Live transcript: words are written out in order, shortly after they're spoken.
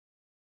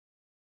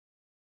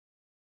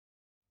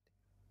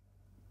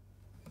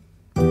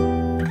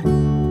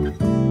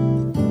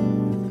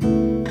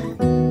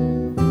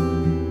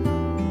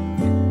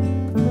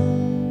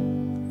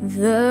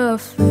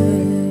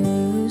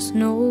first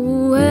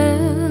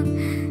Noel,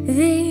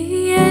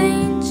 the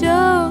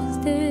angels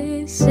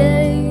did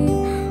say,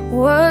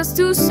 was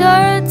to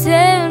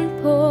certain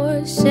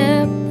poor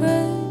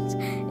shepherds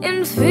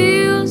in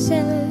fields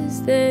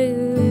as they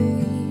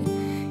lay,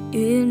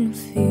 in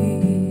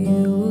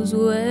fields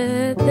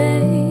where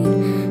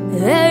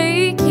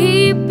they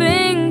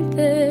keeping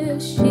their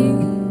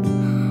sheep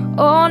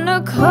on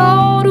a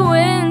cold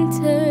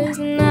winter's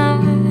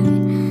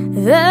night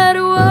that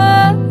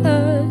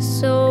was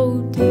so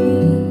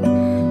deep.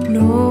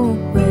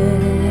 Nowhere,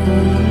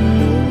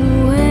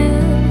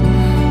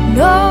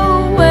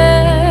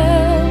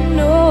 nowhere,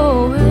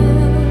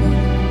 nowhere,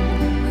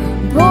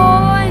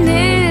 born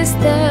is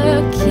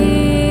the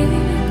King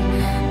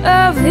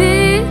of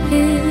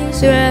Israel.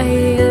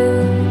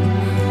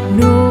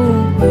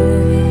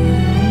 Nowhere,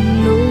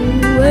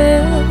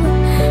 nowhere,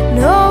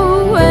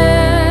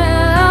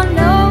 nowhere,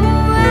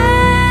 nowhere,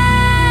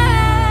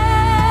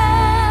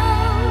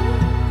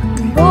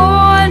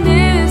 born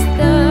is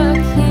the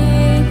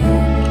King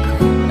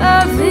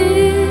of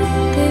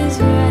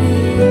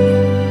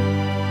Israel.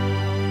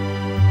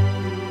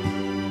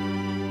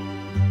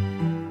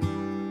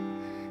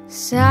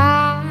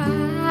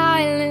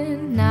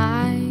 Silent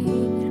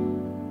night,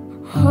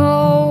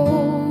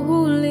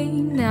 holy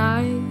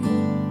night,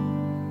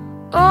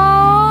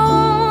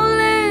 all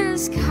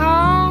is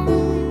calm,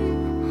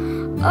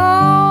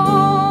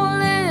 all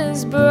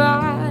is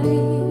bright,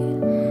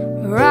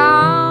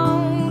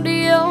 round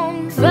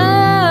young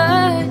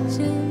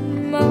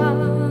virgin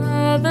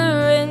mother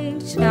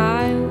and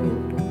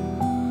child,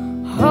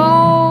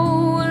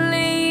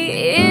 holy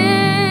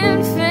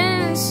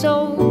infant,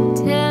 so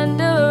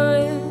tender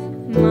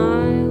and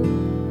mild,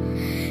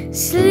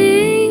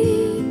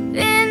 sleep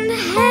in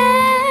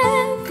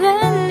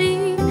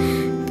heavenly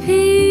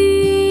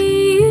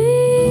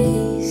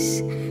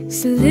peace,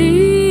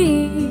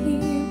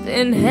 sleep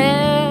in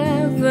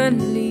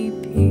heavenly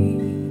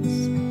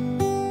peace.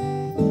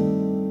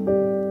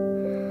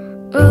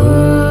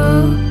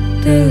 Oh,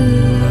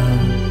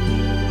 beloved,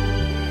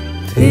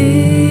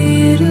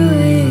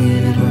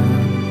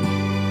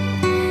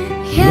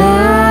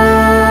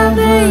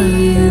 Yahweh,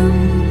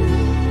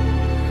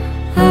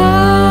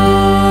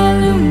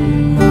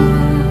 Aluma,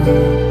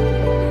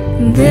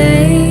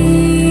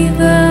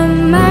 Deva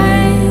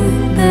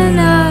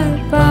Maitana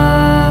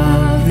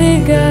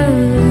Pavigal,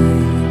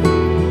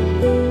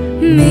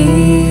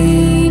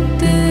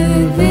 Meet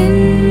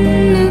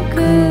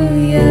Vinakuyal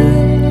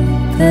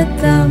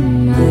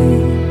Tatamai,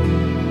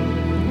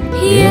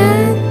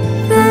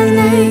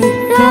 Yatanai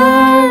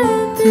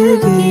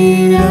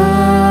Tatugira,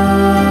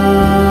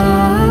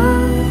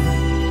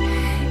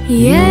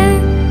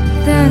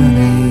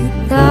 Yatanai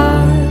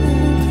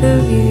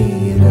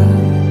Tatugira.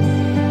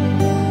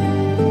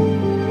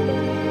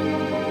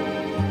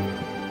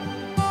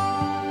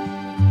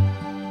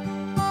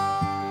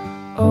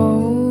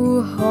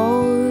 Oh,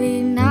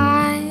 holy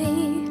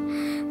night,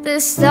 the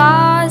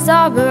stars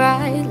are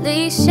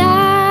brightly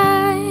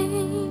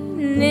shining.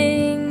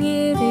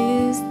 It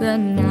is the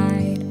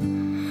night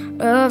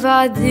of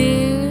our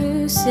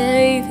dear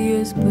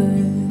Savior's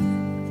birth.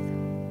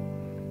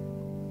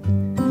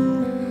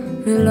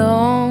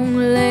 Long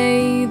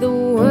lay the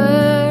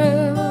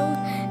world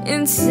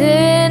in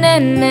sin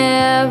and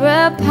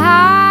error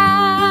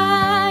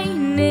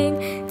pining,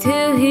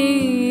 till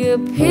he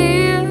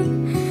appeared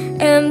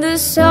and the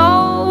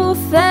soul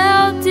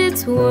felt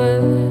its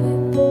worth.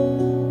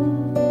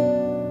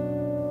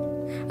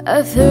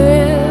 A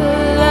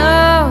thrill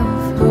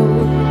of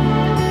hope,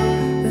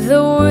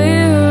 the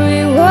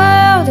weary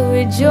world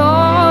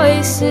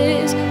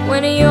rejoices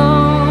when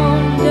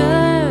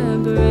yonder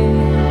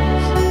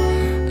breaks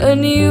a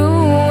new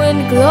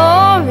and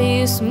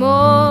glorious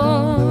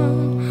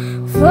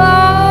morn.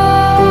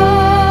 Fall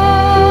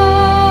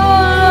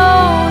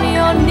on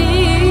your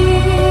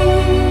knees.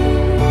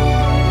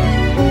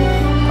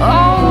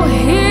 Oh,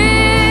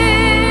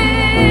 hear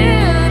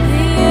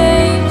the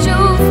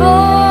angel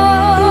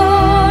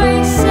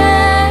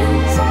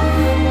voices.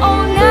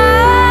 Oh,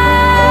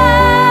 night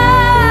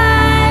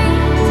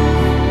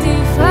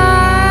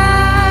divine.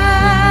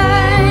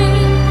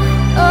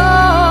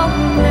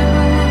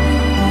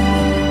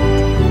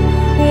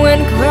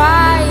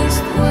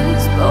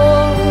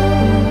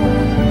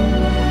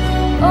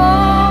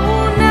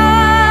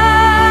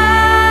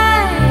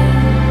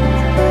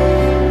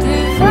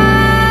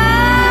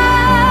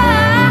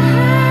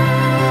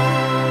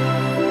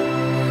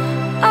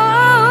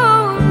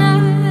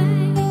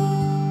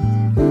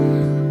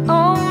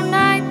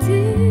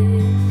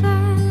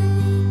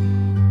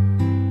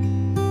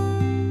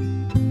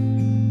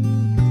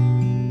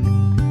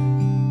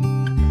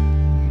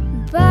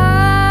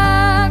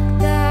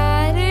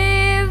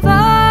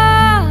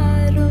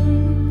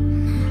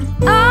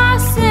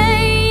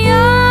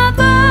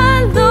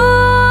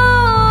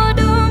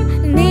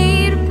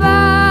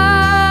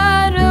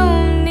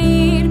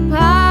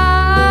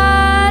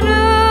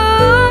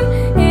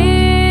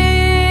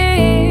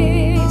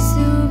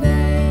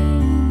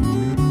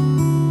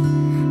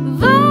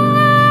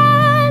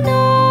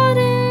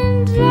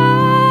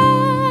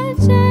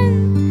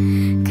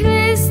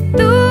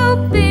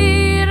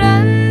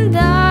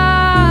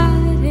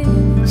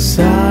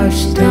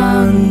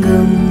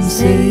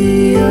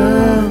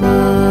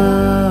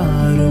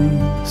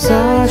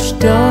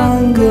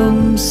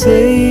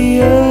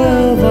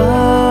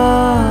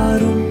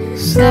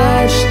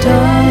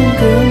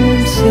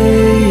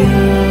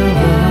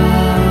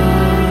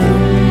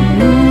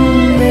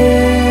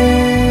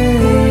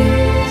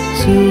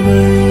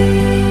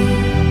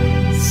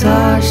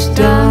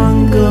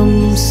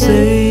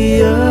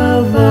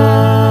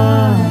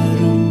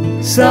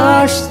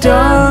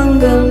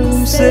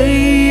 Sashtangam say